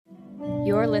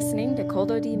You're listening to Kol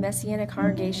Dodi Messianic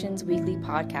Congregation's weekly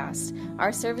podcast.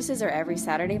 Our services are every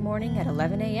Saturday morning at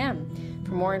 11 a.m.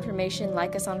 For more information,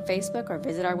 like us on Facebook or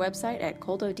visit our website at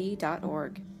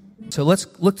koldodi.org. So let's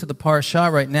look to the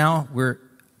parashah right now. We're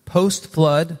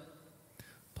post-flood,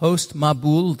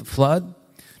 post-Mabul, the flood.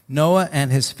 Noah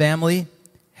and his family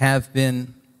have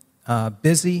been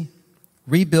busy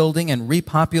rebuilding and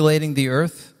repopulating the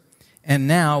earth. And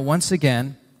now, once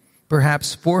again,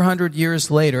 perhaps 400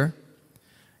 years later,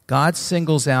 God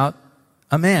singles out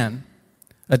a man,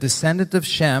 a descendant of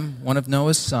Shem, one of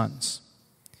Noah's sons.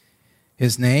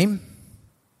 His name?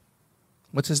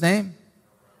 What's his name?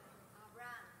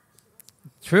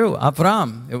 True,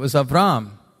 Avram. It was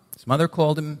Avram. His mother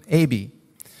called him Abi.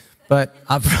 But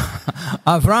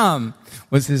Avram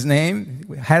was his name.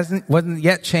 Wasn't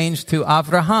yet changed to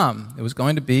Avraham. It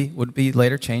would be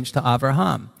later changed to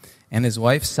Avraham. And his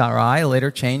wife Sarai later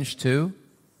changed to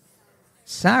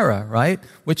Sarah, right?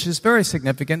 Which is very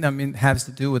significant. I mean, it has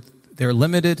to do with their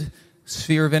limited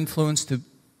sphere of influence to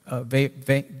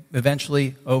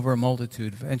eventually over a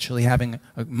multitude, eventually having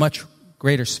a much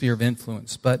greater sphere of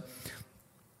influence. But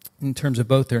in terms of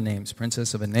both their names,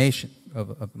 princess of a nation, of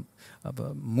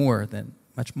a more than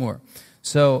much more.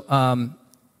 So,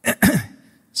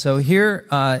 so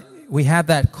here we have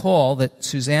that call that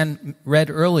Suzanne read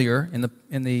earlier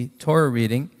in the Torah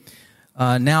reading.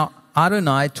 Now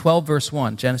Adonai, 12 verse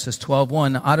 1, Genesis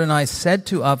 12:1, Adonai said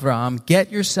to Avraham,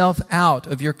 "Get yourself out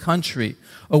of your country,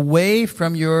 away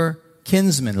from your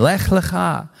kinsmen." Lech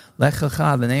lecha,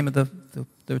 the name of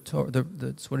the Torah,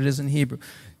 that's what it is in Hebrew.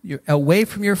 You're away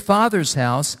from your father's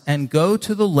house and go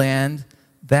to the land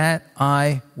that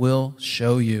I will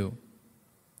show you.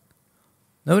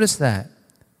 Notice that.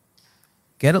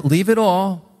 Leave it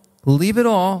all,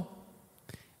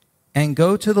 and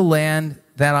go to the land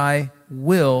that I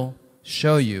will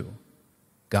show you.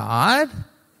 God,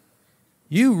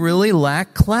 you really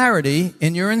lack clarity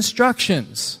in your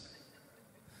instructions.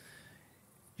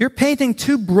 You're painting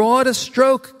too broad a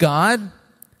stroke, God.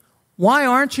 Why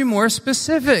aren't you more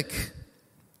specific?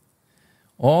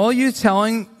 All you're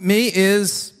telling me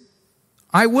is,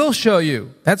 I will show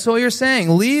you. That's all you're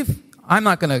saying. Leave.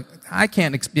 I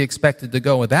can't be expected to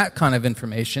go with that kind of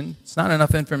information. It's not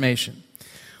enough information.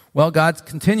 Well, God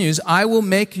continues, I will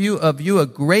make of you a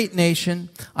great nation.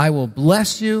 I will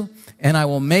bless you, and I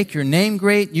will make your name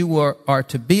great. You are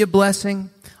to be a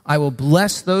blessing. I will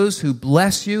bless those who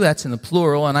bless you. That's in the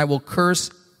plural. And I will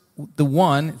curse the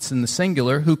one, it's in the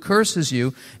singular, who curses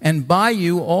you. And by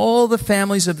you, all the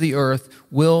families of the earth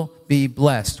will be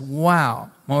blessed.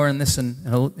 Wow. More on this in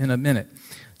a minute.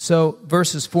 So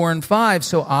verses 4 and 5,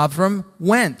 so Avram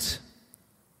went.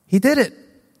 He did it,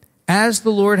 as the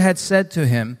Lord had said to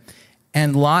him,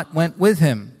 and Lot went with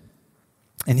him.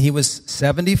 And he was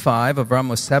 75, Avram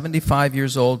was 75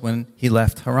 years old when he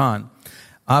left Haran.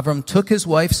 Avram took his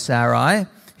wife Sarai,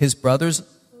 his brother's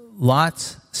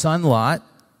son Lot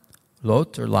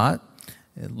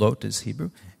is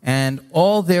Hebrew, and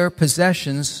all their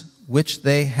possessions which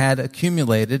they had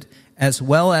accumulated, as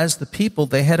well as the people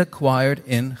they had acquired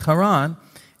in Haran,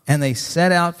 and they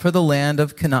set out for the land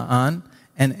of Canaan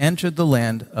and entered the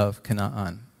land of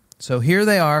Canaan. So here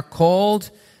they are,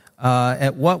 called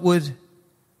at what would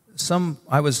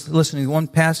I was listening to one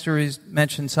pastor, he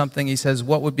mentioned something, he says,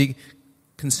 what would be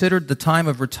considered the time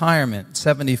of retirement,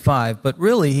 75, but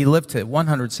really he lived to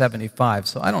 175,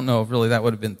 so I don't know if really that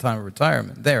would have been the time of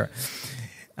retirement there.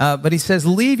 But he says,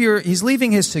 he's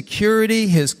leaving his security,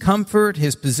 his comfort,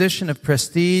 his position of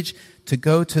prestige to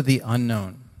go to the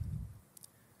unknown.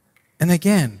 And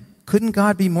again, couldn't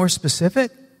God be more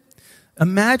specific?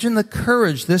 Imagine the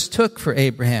courage this took for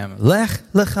Abraham. Lech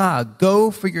lecha, go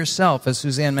for yourself, as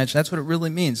Suzanne mentioned. That's what it really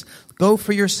means. Go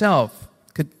for yourself.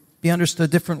 Could be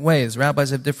understood different ways. Rabbis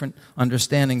have different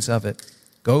understandings of it.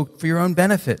 Go for your own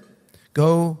benefit.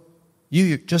 Go,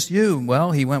 just you.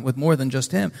 Well, he went with more than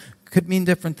just him. Could mean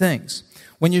different things.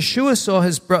 When Yeshua saw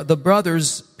the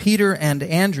brothers Peter and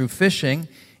Andrew fishing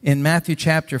in Matthew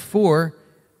chapter 4,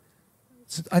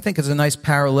 I think it's a nice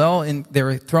parallel. They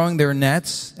were throwing their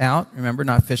nets out. Remember,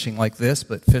 not fishing like this,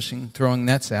 but throwing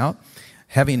nets out,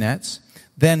 heavy nets.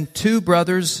 Then two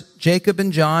brothers, Jacob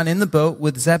and John, in the boat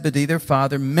with Zebedee, their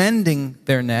father, mending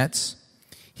their nets.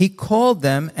 He called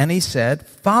them and he said,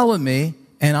 "Follow me,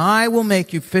 and I will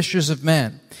make you fishers of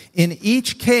men." In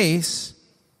each case,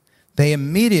 they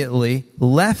immediately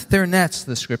left their nets,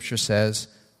 the scripture says,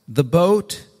 the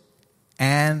boat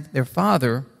and their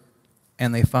father,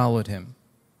 and they followed him.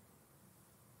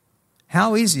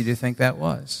 How easy do you think that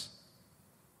was?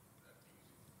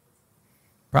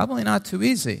 Probably not too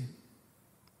easy.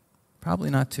 Probably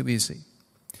not too easy.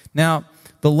 Now,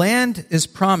 the land is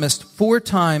promised 4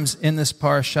 times in this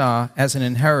parashah as an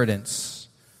inheritance.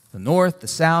 The north, the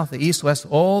south, the east, west,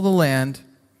 all the land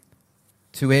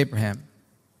to Abraham.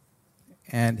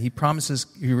 And he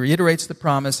reiterates the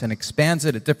promise and expands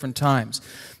it at different times.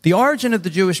 The origin of the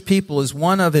Jewish people is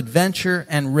one of adventure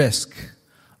and risk,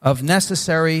 of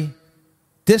necessary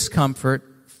discomfort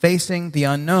facing the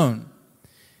unknown.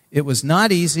 It was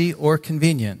not easy or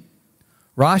convenient.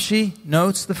 Rashi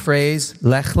notes the phrase,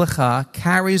 Lech Lecha,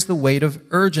 carries the weight of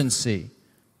urgency.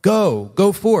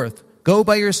 Go forth, go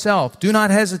by yourself, do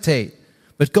not hesitate,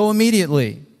 but go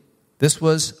immediately. This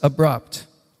was abrupt.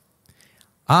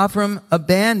 Avram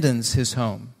abandons his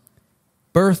home,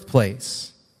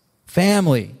 birthplace,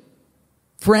 family,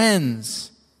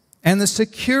 friends, and the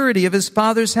security of his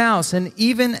father's house, and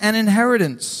even an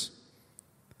inheritance.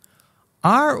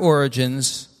 Our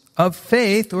origins of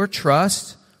faith or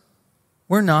trust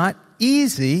were not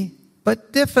easy,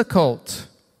 but difficult.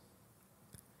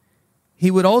 He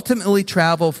would ultimately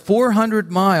travel 400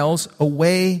 miles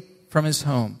away from his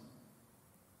home.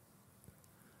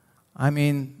 I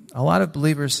mean, a lot of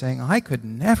believers saying, I could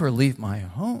never leave my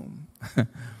home.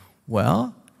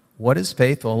 Well, what is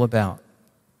faith all about?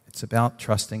 It's about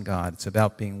trusting God. It's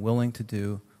about being willing to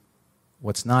do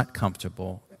what's not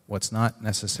comfortable, what's not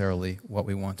necessarily what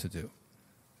we want to do.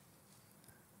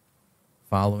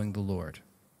 Following the Lord.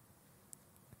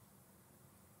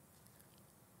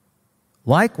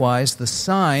 Likewise, the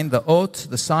sign, the oath,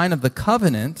 the sign of the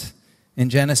covenant in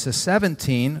Genesis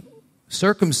 17,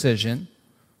 circumcision,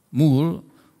 mul,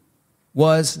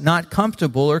 was not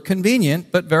comfortable or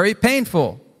convenient, but very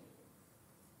painful.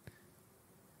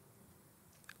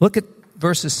 Look at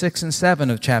verses 6 and 7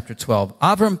 of chapter 12.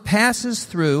 Avram passed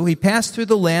through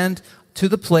the land to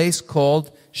the place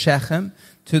called Shechem,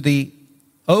 to the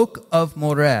oak of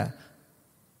Moreh.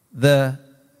 The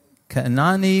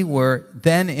Canaani were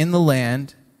then in the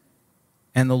land,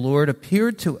 and the Lord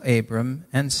appeared to Abram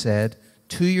and said,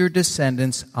 to your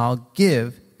descendants I'll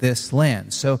give this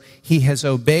land. So he has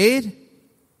obeyed,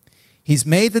 he's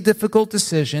made the difficult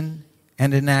decision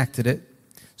and enacted it.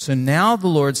 So now the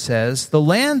Lord says, the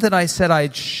land that I said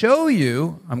I'd show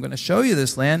you, I'm going to show you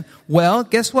this land, well,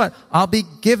 guess what? I'll be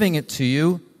giving it to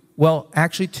you, well,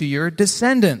 actually to your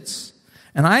descendants.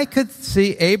 And I could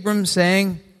see Abram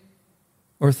saying,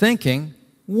 or thinking,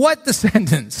 what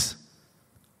descendants?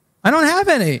 I don't have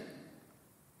any.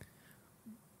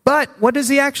 But what does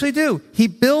he actually do? He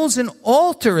builds an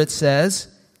altar, it says,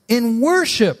 in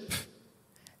worship.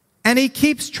 And he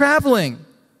keeps traveling.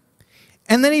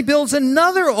 And then he builds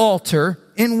another altar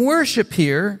in worship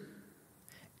here.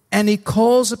 And he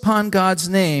calls upon God's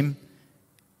name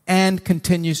and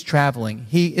continues traveling.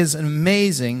 He is an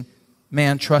amazing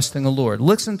man trusting the Lord.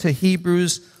 Listen to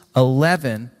Hebrews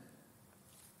 11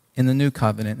 in the New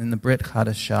Covenant, in the Brit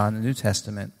Chadashah, in the New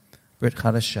Testament. Brit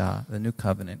Chadashah, the New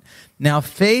Covenant. Now,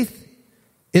 faith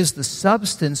is the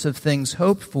substance of things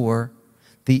hoped for,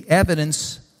 the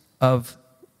evidence of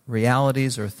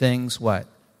realities or things, what?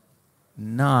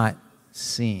 Not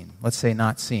seen. Let's say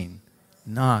not seen.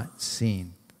 Not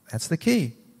seen. That's the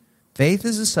key. Faith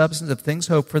is the substance of things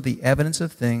hoped for, the evidence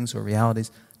of things or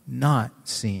realities not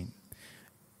seen.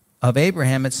 Of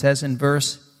Abraham, it says in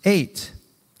verse 8,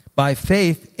 by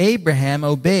faith, Abraham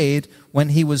obeyed when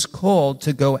he was called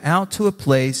to go out to a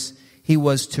place he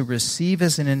was to receive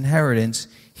as an inheritance.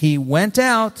 He went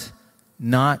out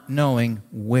not knowing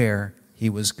where he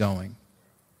was going.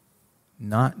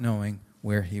 Not knowing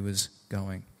where he was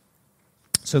going.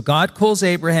 So God calls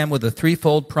Abraham with a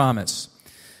threefold promise.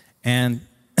 And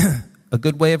a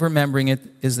good way of remembering it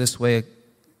is this way,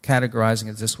 categorizing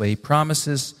it this way. He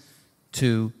promises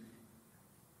to,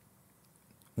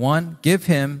 1, give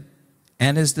him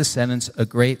and his descendants a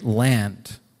great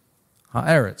land.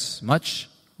 Haaretz, much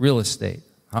real estate.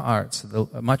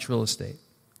 Haaretz, much real estate.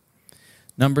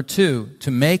 Number 2,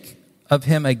 to make of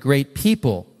him a great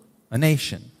people, a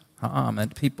nation. Ha'am,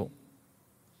 and people.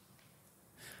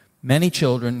 Many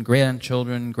children,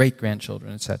 grandchildren,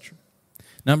 great-grandchildren, etc.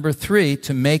 Number 3,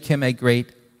 to make him a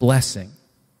great blessing.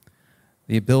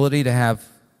 The ability to have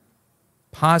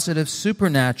positive,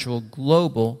 supernatural,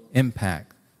 global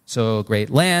impact. So a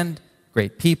great land,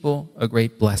 great people, a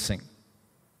great blessing.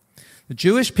 The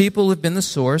Jewish people have been the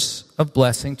source of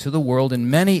blessing to the world in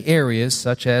many areas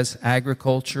such as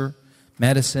agriculture,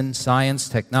 medicine, science,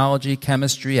 technology,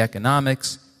 chemistry,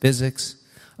 economics, physics.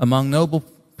 Among Nobel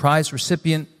Prize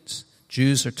recipients,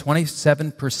 Jews are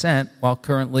 27%, while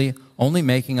currently only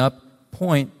making up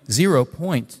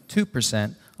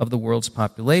 0.2% of the world's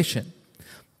population.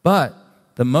 But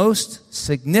the most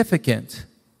significant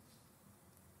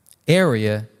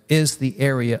area is the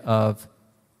area of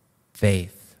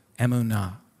faith.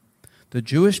 emunah. The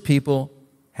Jewish people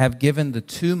have given the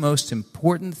two most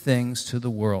important things to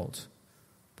the world: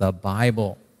 the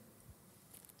Bible.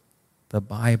 The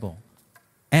Bible.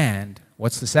 And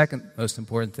what's the second most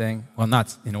important thing? Well,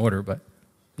 not in order, but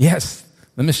yes,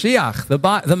 the Mashiach,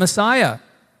 the Messiah.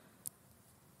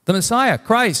 The Messiah,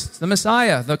 Christ, the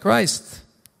Messiah, the Christ,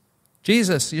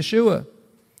 Jesus, Yeshua.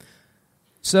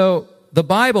 So the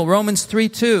Bible, Romans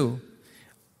 3:2.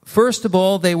 First of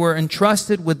all, they were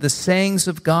entrusted with the sayings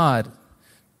of God.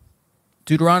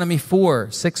 Deuteronomy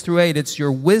 4:6-8. It's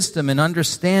your wisdom and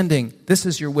understanding. This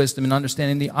is your wisdom and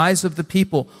understanding. The eyes of the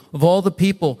people, of all the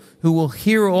people who will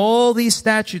hear all these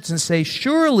statutes and say,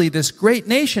 surely this great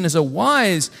nation is a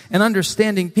wise and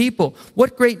understanding people.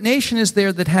 What great nation is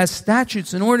there that has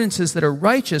statutes and ordinances that are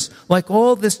righteous, like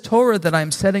all this Torah that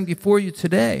I'm setting before you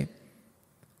today?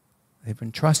 They've been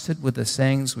entrusted with the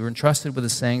sayings. We were entrusted with the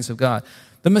sayings of God.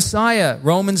 The Messiah,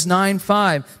 Romans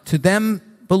 9:5. To them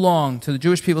belong, to the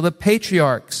Jewish people, the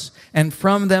patriarchs, and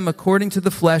from them, according to the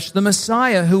flesh, the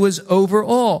Messiah who is over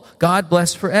all. God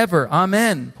bless forever.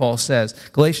 Amen, Paul says.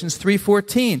 Galatians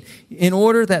 3:14. In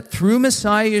order that through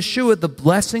Messiah Yeshua, the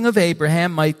blessing of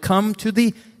Abraham might come to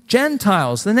the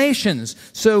Gentiles, the nations,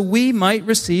 so we might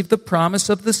receive the promise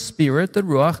of the Spirit, the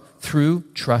Ruach, through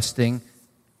trusting,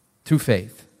 through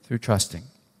faith, through trusting.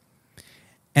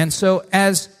 And so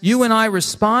as you and I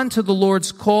respond to the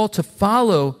Lord's call to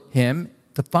follow Him,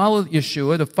 to follow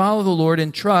Yeshua, to follow the Lord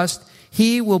in trust,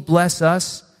 He will bless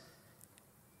us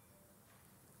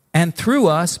and through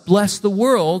us bless the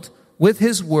world with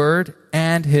His word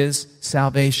and His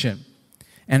salvation.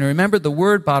 And remember the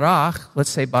word barach, let's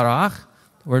say barach,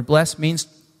 the word bless means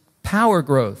power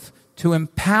growth, to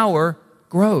empower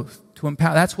growth, to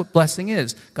empower. That's what blessing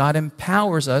is. God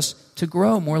empowers us to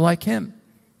grow more like Him.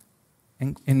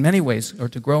 In many ways, or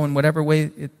to grow in whatever way,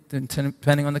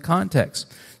 depending on the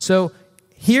context. So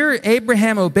here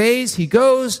Abraham obeys, he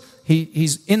goes,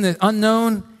 he's in the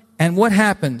unknown, and what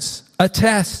happens? A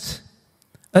test,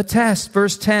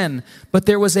 verse 10. But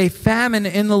there was a famine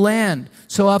in the land,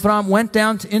 so Abraham went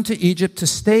down into Egypt to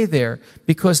stay there,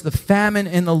 because the famine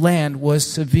in the land was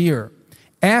severe.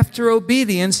 After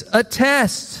obedience, a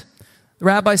test. The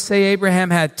rabbis say Abraham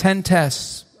had 10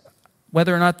 tests.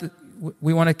 Whether or not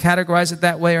we want to categorize it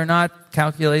that way or not,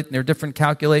 calculate. There are different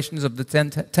calculations of the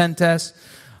 10 tests.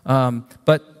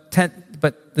 But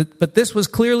this was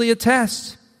clearly a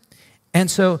test.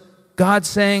 And so God's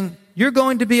saying, you're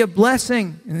going to be a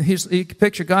blessing. And here's the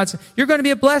picture. God saying, you're going to be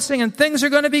a blessing and things are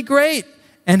going to be great.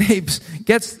 And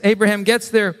Abraham gets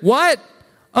there. What?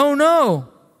 Oh no.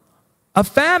 A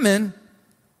famine?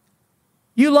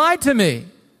 You lied to me.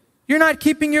 You're not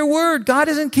keeping your word. God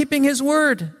isn't keeping His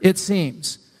word, it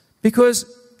seems. Because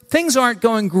things aren't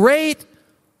going great,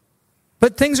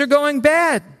 but things are going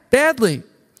badly.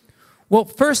 Well,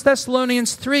 1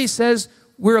 Thessalonians 3 says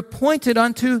we're appointed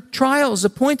unto trials,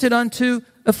 appointed unto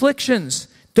afflictions.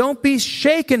 Don't be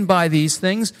shaken by these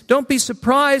things. Don't be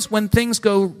surprised when things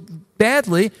go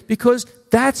badly, because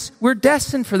we're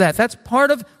destined for that. That's part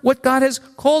of what God has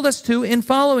called us to in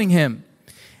following Him.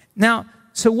 Now,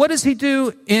 so what does He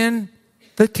do in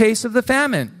the case of the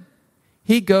famine?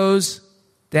 He goes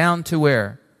down to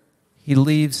where?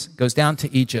 Goes down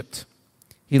to Egypt.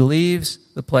 He leaves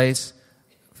the place,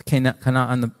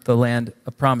 Canaan, the land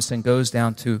of promise, and goes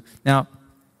down to, now,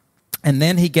 and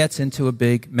then he gets into a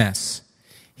big mess.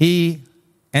 He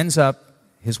ends up,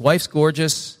 his wife's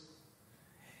gorgeous,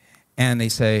 and he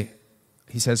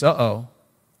says, uh-oh,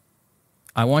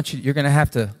 you're going to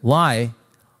have to lie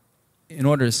in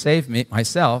order to save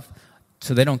myself,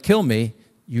 so they don't kill me.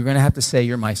 You're going to have to say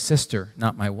you're my sister,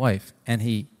 not my wife. And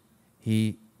he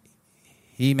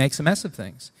makes a mess of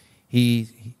things. He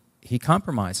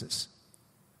compromises.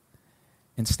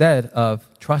 Instead of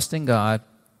trusting God,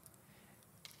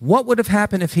 what would have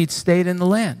happened if he'd stayed in the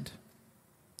land?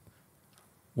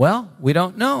 Well, we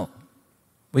don't know.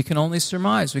 We can only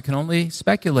surmise. We can only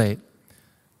speculate.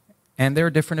 And there are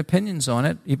different opinions on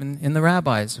it, even in the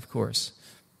rabbis, of course.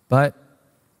 But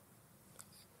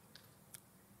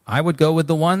I would go with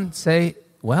the one, say,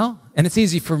 well, and it's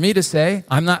easy for me to say,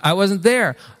 I wasn't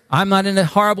there. I'm not in a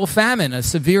horrible famine, a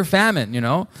severe famine,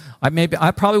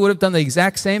 I probably would have done the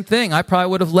exact same thing. I probably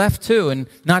would have left too and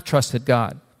not trusted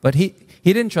God. But he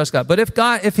didn't trust God. But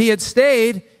if he had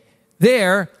stayed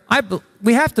there,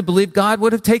 we have to believe God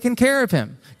would have taken care of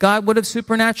him. God would have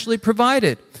supernaturally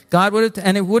provided.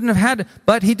 And it wouldn't have had,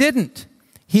 but he didn't.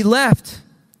 He left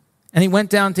and he went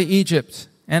down to Egypt.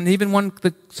 And even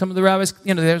some of the rabbis,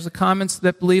 there's the comments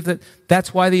that believe that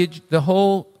that's why the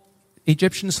whole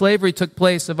Egyptian slavery took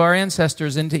place of our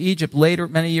ancestors into Egypt later,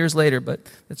 many years later, but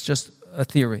it's just a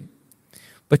theory.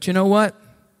 But you know what?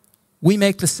 We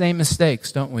make the same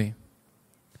mistakes, don't we?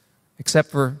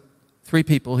 Except for 3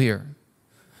 people here.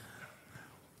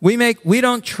 We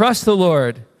don't trust the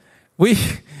Lord. We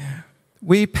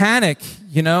panic,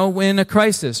 in a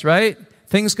crisis, right?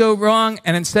 Things go wrong,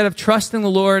 and instead of trusting the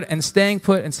Lord and staying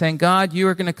put and saying, God, you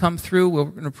are going to come through, we're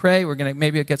going to pray, we're going to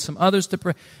maybe get some others to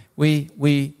pray,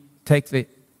 we take the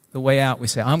way out. We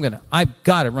say, I've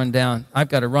got to run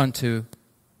to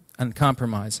and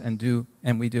compromise,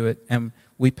 and we do it, and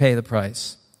we pay the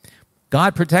price.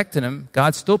 God protected him.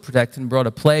 God still protected him, brought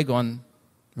a plague on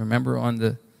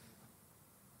the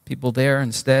people there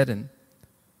instead,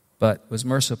 but was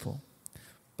merciful.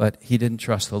 But he didn't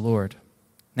trust the Lord.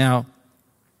 Now,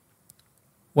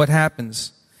 what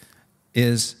happens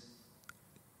is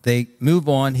they move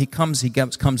on. He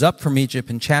comes up from Egypt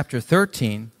in chapter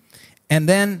 13, and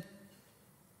then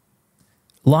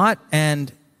Lot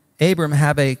and Abram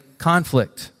have a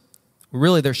conflict.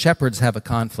 Really, their shepherds have a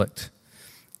conflict.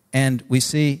 And we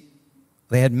see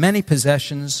they had many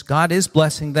possessions. God is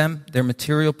blessing them, their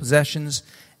material possessions,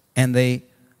 and they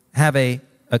have a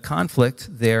conflict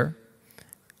there.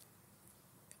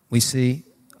 We see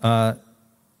in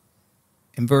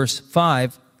verse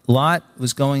 5, Lot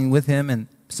was going with him, and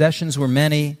possessions were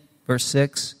many. Verse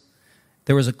 6,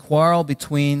 there was a quarrel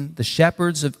between the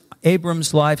shepherds of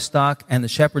Abram's livestock and the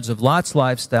shepherds of Lot's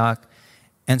livestock.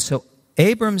 And so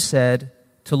Abram said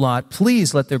to Lot,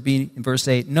 please let there be, in verse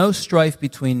 8, no strife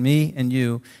between me and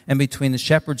you, and between the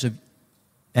shepherds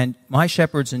and my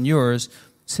shepherds and yours,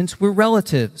 since we're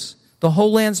relatives. The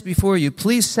whole land's before you.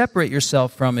 Please separate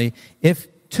yourself from me. If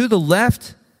to the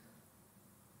left,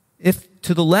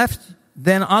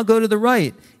 then I'll go to the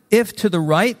right. If to the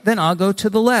right, then I'll go to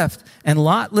the left. And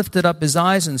Lot lifted up his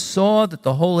eyes and saw that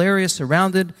the whole area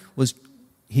surrounded was,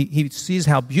 he sees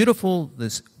how beautiful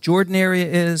this Jordan area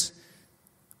is,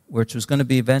 which was going to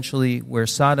be eventually where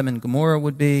Sodom and Gomorrah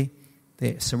would be,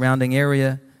 the surrounding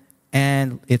area.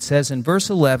 And it says in verse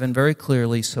 11 very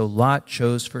clearly, so Lot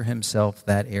chose for himself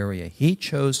that area. He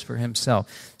chose for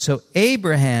himself. So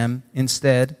Abraham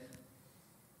instead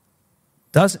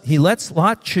he lets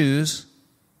Lot choose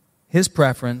his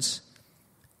preference,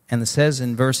 and it says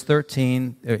in verse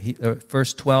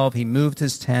 12, he moved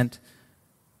his tent,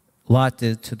 Lot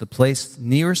did, to the place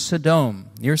near Sodom.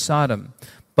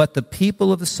 But the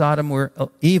people of the Sodom were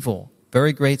evil,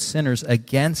 very great sinners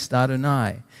against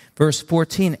Adonai. Verse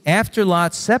 14, after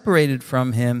Lot separated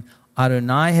from him,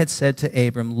 Adonai had said to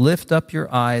Abram, lift up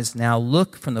your eyes, now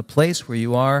look from the place where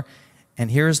you are, and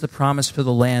here's the promise for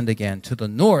the land again. To the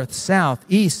north, south,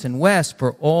 east, and west,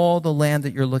 for all the land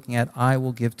that you're looking at, I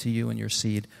will give to you and your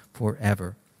seed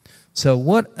forever. So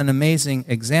what an amazing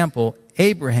example.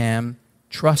 Abraham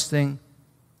trusting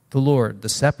the Lord. The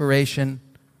separation.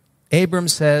 Abram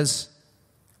says,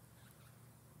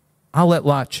 I'll let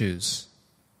Lot choose,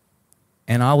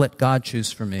 and I'll let God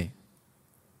choose for me.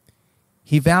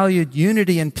 He valued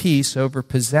unity and peace over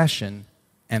possession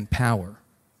and power.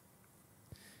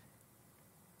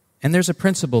 And there's a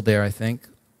principle there, I think.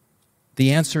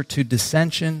 The answer to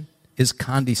dissension is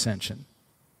condescension.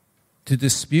 To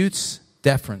disputes,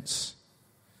 deference.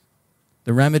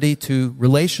 The remedy to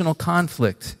relational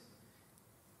conflict,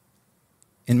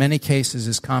 in many cases,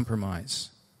 is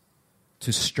compromise.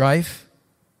 To strife,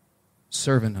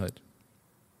 servanthood.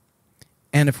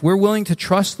 And if we're willing to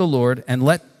trust the Lord and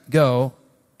let go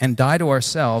and die to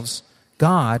ourselves,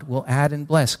 God will add and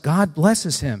bless. God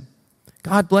blesses him.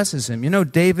 God blesses him. You know,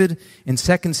 David in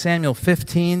 2 Samuel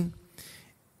 15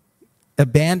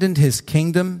 abandoned his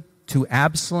kingdom to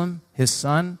Absalom, his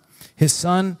son. His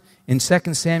son in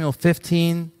 2 Samuel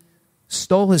 15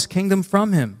 stole his kingdom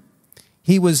from him.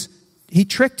 He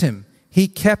tricked him. He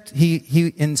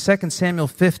in 2 Samuel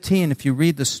 15, if you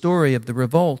read the story of the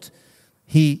revolt,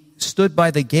 he stood by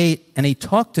the gate and he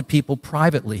talked to people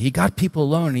privately. He got people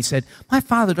alone and he said, my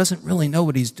father doesn't really know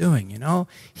what he's doing,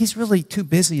 He's really too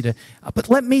busy but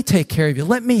let me take care of you.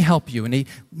 Let me help you. And he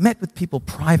met with people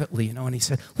privately, and he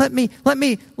said, let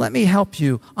me help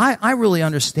you. I really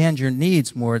understand your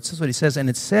needs more. This is what he says. And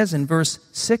it says in verse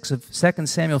 6 of 2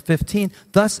 Samuel 15,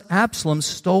 thus Absalom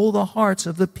stole the hearts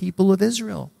of the people of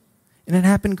Israel. And it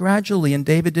happened gradually, and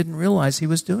David didn't realize he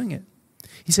was doing it.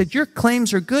 He said, your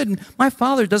claims are good, and my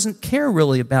father doesn't care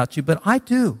really about you, but I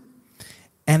do.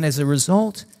 And as a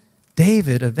result,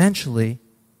 David eventually,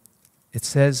 it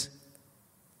says,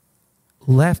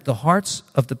 left the hearts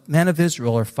of the men of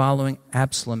Israel are following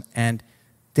Absalom, and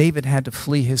David had to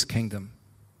flee his kingdom.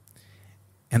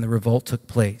 And the revolt took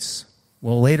place.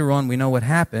 Well, later on, we know what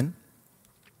happened.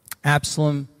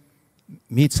 Absalom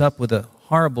meets up with a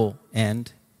horrible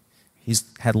end. He's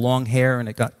had long hair, and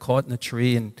it got caught in a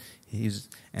tree, and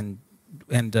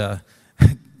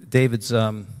David's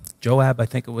Joab, I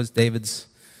think it was David's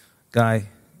guy,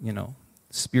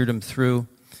 speared him through.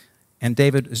 And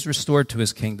David is restored to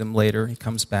his kingdom later. He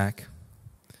comes back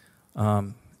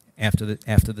after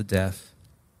the death.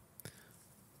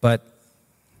 But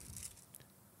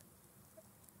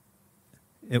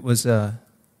it was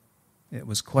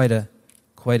quite a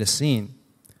scene.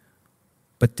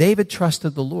 But David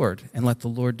trusted the Lord and let the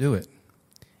Lord do it.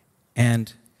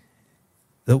 And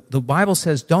the Bible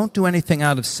says, don't do anything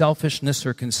out of selfishness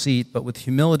or conceit, but with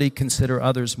humility consider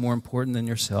others more important than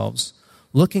yourselves,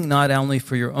 looking not only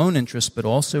for your own interests, but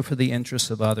also for the interests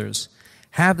of others.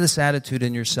 Have this attitude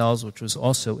in yourselves, which was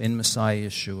also in Messiah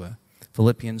Yeshua.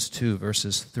 Philippians 2,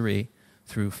 verses 3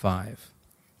 through 5.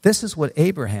 This is what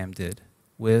Abraham did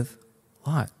with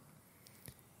Lot.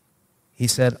 He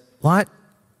said, Lot,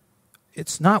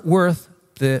 it's not worth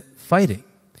the fighting.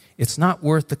 It's not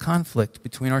worth the conflict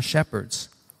between our shepherds.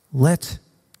 Let's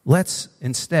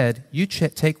instead, you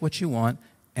take what you want,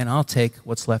 and I'll take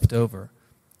what's left over.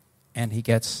 And he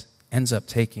ends up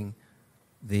taking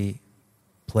the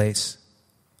place,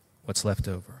 what's left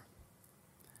over.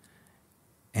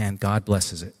 And God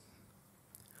blesses it.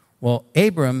 Well,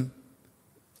 Abram,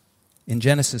 in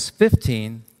Genesis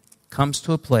 15, comes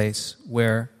to a place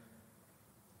where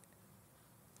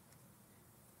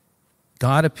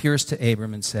God appears to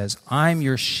Abram and says, I'm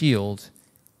your shield.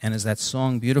 And as that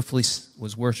song beautifully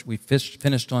was we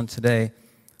finished on today,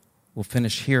 we'll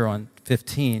finish here on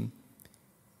 15.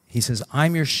 He says,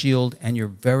 I'm your shield and your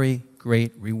very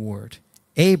great reward.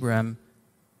 Abram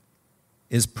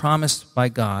is promised by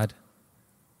God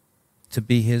to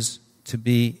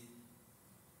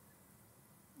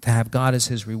have God as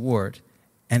his reward.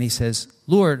 And he says,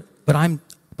 Lord,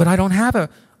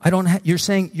 you're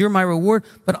saying you're my reward,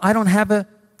 but I don't have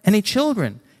any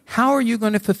children. How are you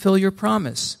going to fulfill your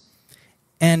promise?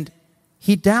 And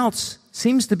he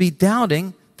seems to be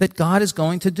doubting that God is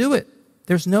going to do it.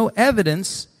 There's no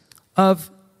evidence of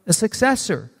a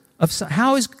successor.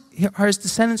 How are his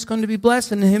descendants going to be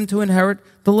blessed and him to inherit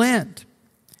the land?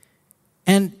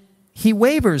 And he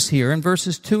wavers here in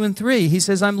verses 2 and 3. He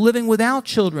says, I'm living without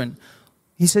children.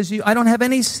 He says, I don't have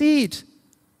any seed.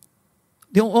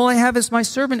 All I have is my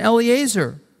servant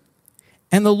Eliezer.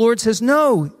 And the Lord says,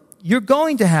 no, you're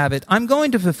going to have it. I'm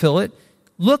going to fulfill it.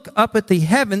 Look up at the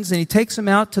heavens, and he takes him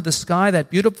out to the sky, that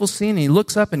beautiful scene, and he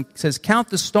looks up and says, count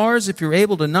the stars if you're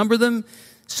able to number them.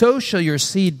 So shall your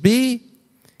seed be.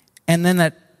 And then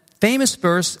that famous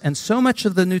verse, and so much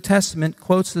of the New Testament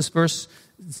quotes this verse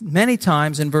many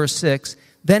times in verse 6,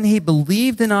 then he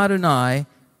believed in Adonai,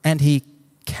 and he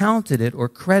counted it or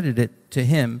credited it to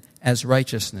him as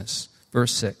righteousness.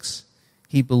 Verse 6.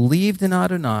 He believed in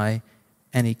Adonai,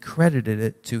 and he credited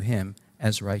it to him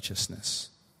as righteousness.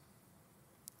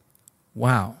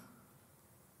 Wow.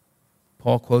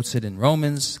 Paul quotes it in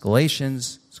Romans,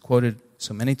 Galatians. It's quoted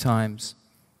so many times.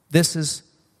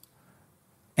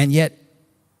 And yet,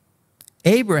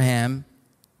 Abraham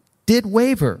did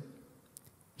waver.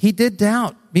 He did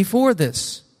doubt before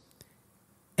this.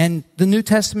 And the New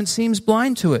Testament seems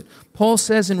blind to it. Paul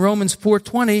says in Romans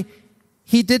 4:20,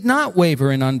 he did not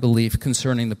waver in unbelief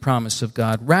concerning the promise of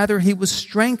God. Rather, he was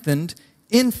strengthened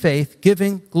in faith,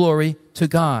 giving glory to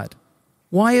God.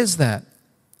 Why is that?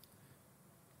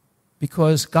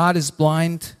 Because God is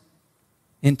blind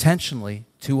intentionally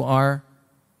to our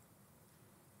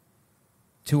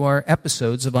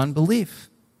episodes of unbelief.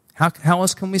 How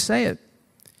else can we say it?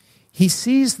 He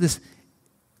sees this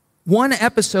one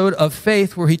episode of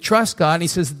faith where he trusts God, and he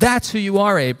says, that's who you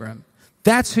are, Abram.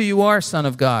 That's who you are, son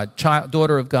of God,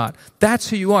 daughter of God.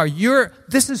 That's who you are.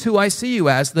 This is who I see you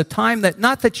as, the time that,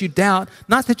 not that you doubt,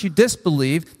 not that you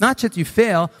disbelieve, not that you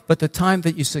fail, but the time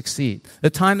that you succeed,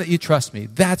 the time that you trust me.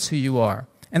 That's who you are.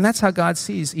 And that's how God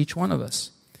sees each one of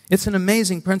us. It's an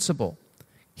amazing principle.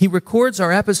 He records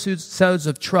our episodes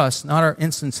of trust, not our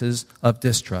instances of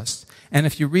distrust. And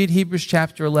if you read Hebrews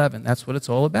chapter 11, that's what it's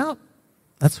all about.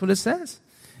 That's what it says.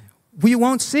 We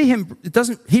won't see him.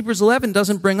 Hebrews 11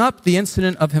 doesn't bring up the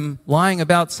incident of him lying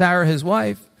about Sarah, his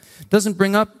wife. It doesn't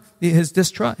bring up his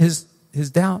distrust,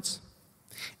 his doubts.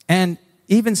 And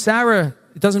even Sarah,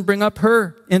 it doesn't bring up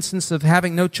her instance of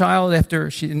having no child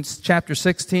in chapter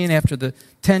 16, after the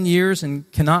 10 years in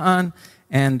Canaan,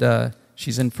 and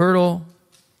she's infertile.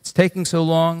 It's taking so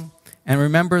long. And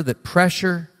remember that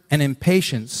pressure and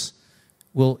impatience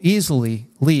will easily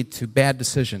lead to bad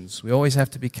decisions. We always have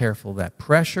to be careful that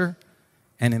pressure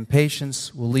and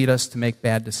impatience will lead us to make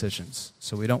bad decisions.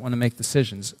 So we don't want to make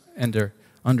decisions under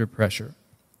pressure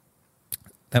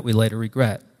that we later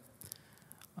regret.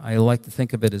 I like to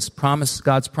think of it as promise.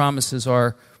 God's promises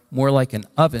are more like an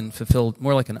oven,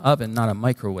 more like an oven, not a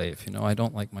microwave. You know, I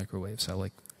don't like microwaves. I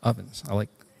like ovens. I like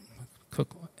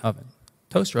cook oven.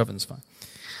 Toaster oven's fine.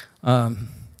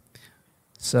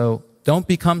 So don't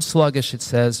become sluggish, it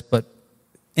says, but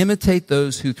imitate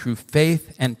those who through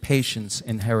faith and patience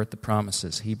inherit the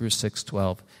promises. Hebrews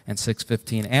 6:12 and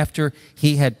 6:15. After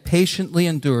he had patiently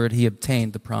endured, he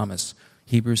obtained the promise.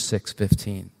 Hebrews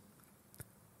 6:15.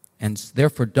 And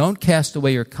therefore don't cast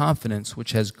away your confidence,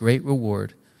 which has great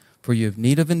reward, for you have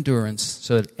need of endurance,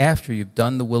 so that after you've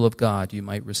done the will of God, you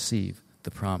might receive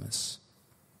the promise.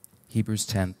 Hebrews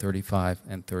 10:35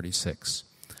 and 36.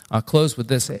 I'll close with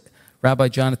this. Rabbi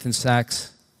Jonathan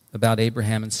Sachs, about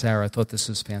Abraham and Sarah, I thought this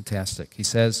was fantastic. He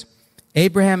says,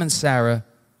 Abraham and Sarah,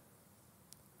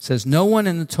 says, no one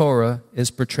in the Torah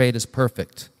is portrayed as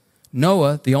perfect.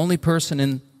 Noah, the only person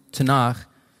in Tanakh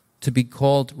to be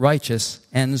called righteous,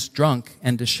 ends drunk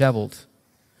and disheveled.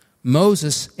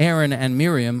 Moses, Aaron, and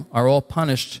Miriam are all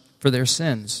punished for their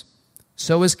sins.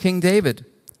 So is King David.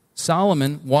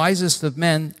 Solomon, wisest of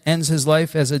men, ends his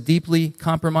life as a deeply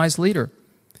compromised leader.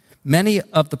 Many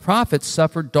of the prophets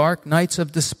suffered dark nights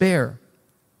of despair.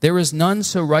 There is none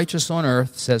so righteous on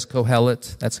earth, says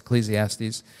Kohelet, that's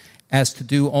Ecclesiastes, as to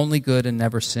do only good and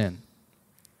never sin.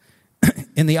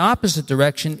 In the opposite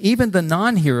direction, even the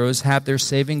non-heroes have their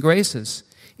saving graces.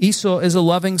 Esau is a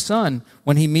loving son.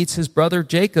 When he meets his brother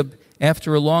Jacob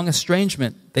after a long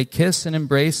estrangement, they kiss and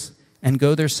embrace and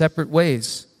go their separate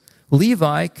ways.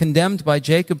 Levi, condemned by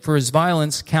Jacob for his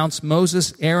violence, counts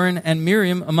Moses, Aaron, and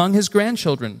Miriam among his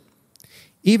grandchildren.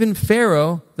 Even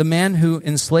Pharaoh, the man who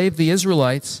enslaved the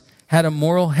Israelites, had a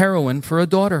moral heroine for a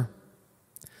daughter.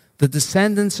 The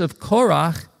descendants of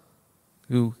Korach,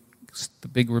 who the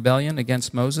big rebellion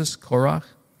against Moses, Korach,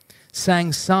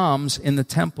 sang psalms in the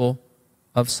temple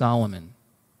of Solomon.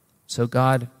 So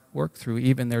God worked through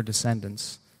even their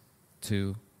descendants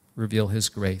to reveal his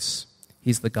grace.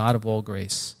 He's the God of all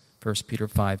grace, 1 Peter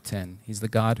 5:10. He's the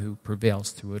God who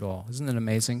prevails through it all. Isn't it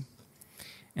amazing?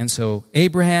 And so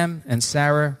Abraham and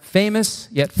Sarah, famous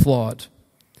yet flawed,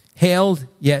 hailed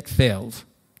yet failed,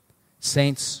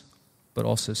 saints but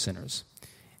also sinners.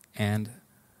 And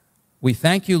we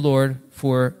thank you, Lord,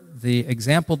 for the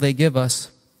example they give us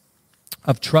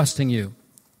of trusting you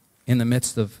in the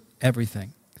midst of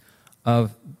everything,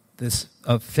 of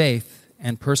faith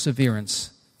and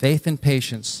perseverance, faith and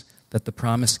patience that the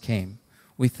promise came.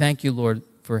 We thank you, Lord,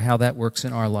 for how that works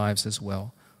in our lives as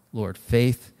well. Lord,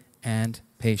 faith and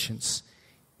patience.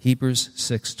 Hebrews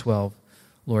 6:12.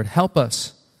 Lord, help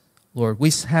us. Lord,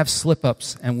 we have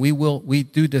slip-ups and we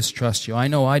do distrust you. I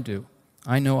know I do.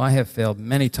 I know I have failed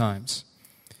many times.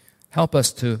 Help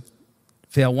us to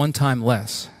fail one time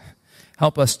less.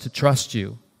 Help us to trust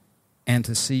you and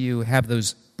to see you have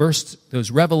those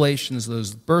revelations,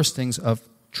 those burstings of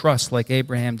trust like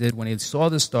Abraham did when he saw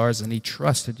the stars and he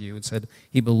trusted you and said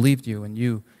he believed you, and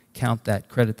you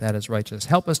credit that as righteous.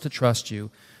 Help us to trust you,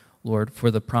 Lord,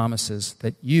 for the promises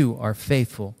that you are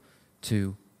faithful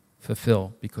to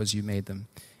fulfill because you made them.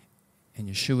 In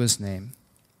Yeshua's name,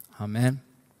 amen.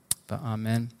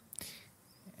 Amen.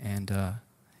 And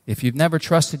if you've never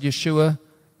trusted Yeshua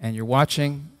and you're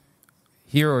watching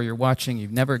here or you're watching,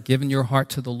 you've never given your heart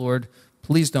to the Lord,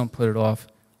 please don't put it off.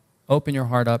 Open your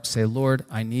heart up. Say, Lord,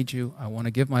 I need you. I want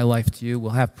to give my life to you.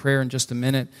 We'll have prayer in just a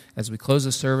minute. As we close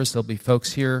the service, there'll be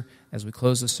folks here as we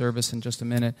close the service in just a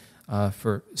minute.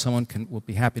 Will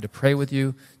be happy to pray with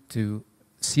you to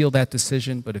seal that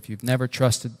decision. But if you've never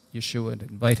trusted Yeshua and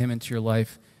invite him into your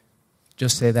life,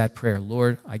 just say that prayer.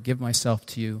 Lord, I give myself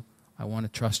to you. I want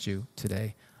to trust you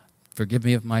today. Forgive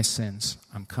me of my sins.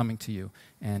 I'm coming to you.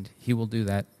 And he will do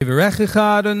that.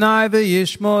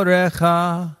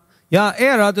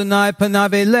 Ya'er Adonai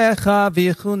panav elecha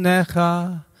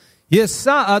v'yichunecha.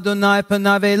 Yisa Adonai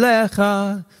panav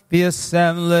elecha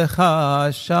v'yasem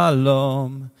lecha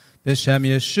shalom. B'shem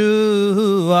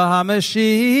Yeshua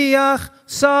HaMashiach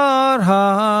Sar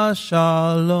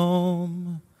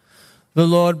HaShalom. The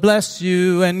Lord bless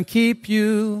you and keep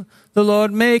you. The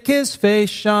Lord make his face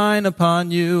shine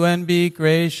upon you and be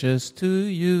gracious to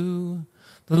you.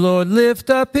 The Lord lift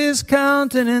up his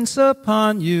countenance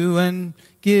upon you and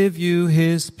give you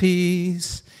his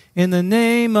peace. In the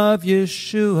name of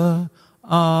Yeshua,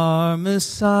 our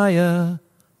Messiah.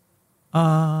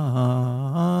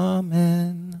 Amen.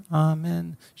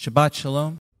 Amen. Shabbat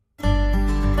Shalom.